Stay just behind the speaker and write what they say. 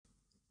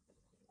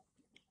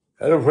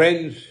Hello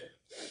friends,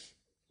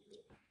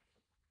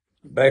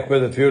 back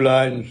with a few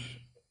lines,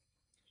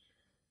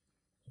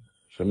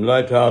 some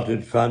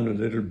light-hearted fun, a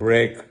little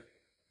break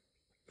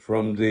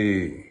from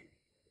the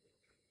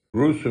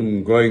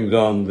gruesome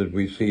goings-on that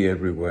we see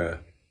everywhere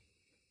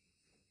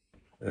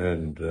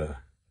and the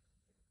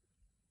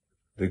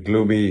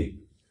gloomy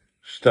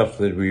stuff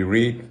that we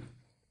read.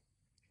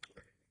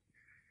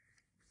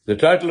 The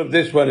title of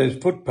this one is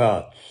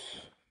Footpaths.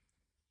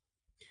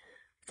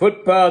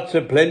 Footpaths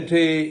are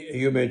plenty,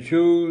 you may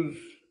choose.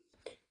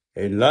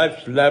 In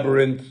life's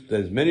labyrinth,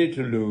 there's many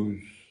to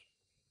lose.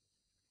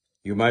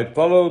 You might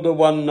follow the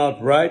one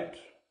not right,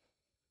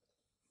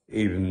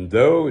 even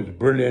though it's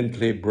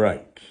brilliantly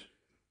bright.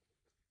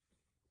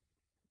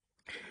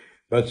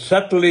 But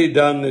subtly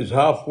done is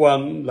half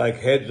won, like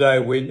heads I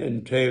win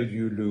and tails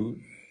you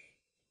lose.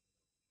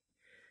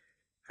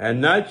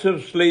 And nights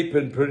of sleep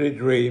and pretty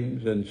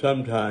dreams, and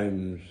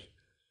sometimes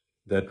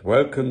that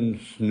welcome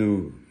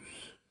snooze.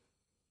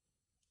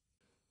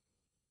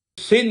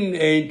 Sin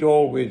ain't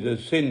always a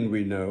sin,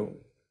 we know,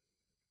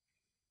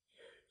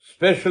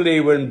 especially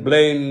when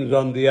blame's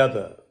on the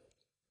other.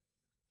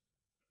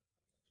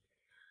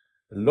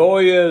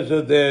 Lawyers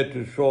are there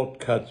to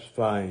shortcuts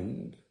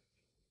find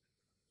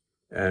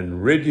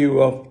and rid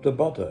you of the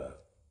bother.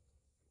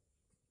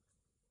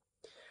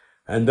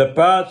 And the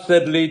paths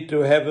that lead to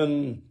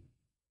heaven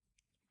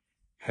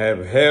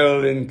have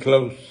hell in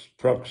close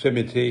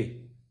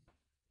proximity.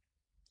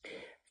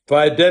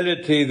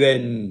 Fidelity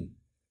then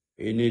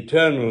in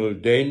eternal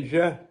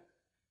danger,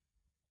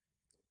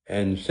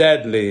 and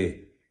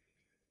sadly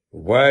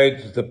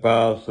wide's the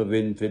path of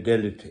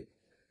infidelity.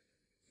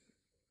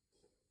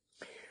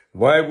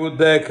 Why would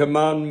their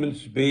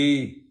commandments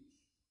be?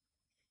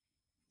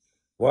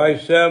 Why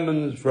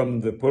sermons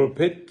from the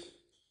pulpit?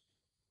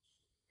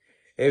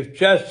 If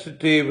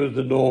chastity was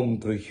the norm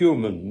for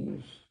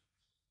humans,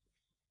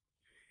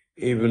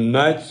 even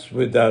nights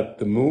without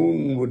the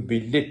moon would be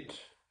lit.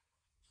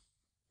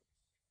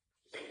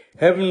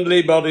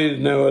 Heavenly bodies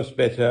know us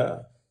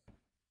better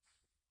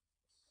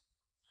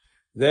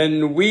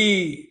than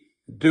we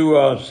do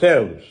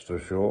ourselves, for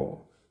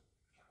sure.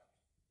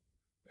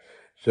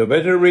 So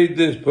better read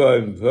this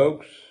poem,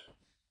 folks,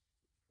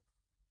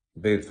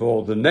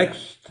 before the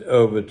next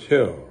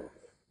overture.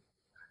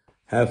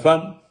 Have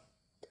fun.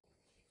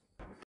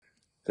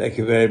 Thank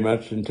you very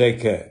much and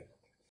take care.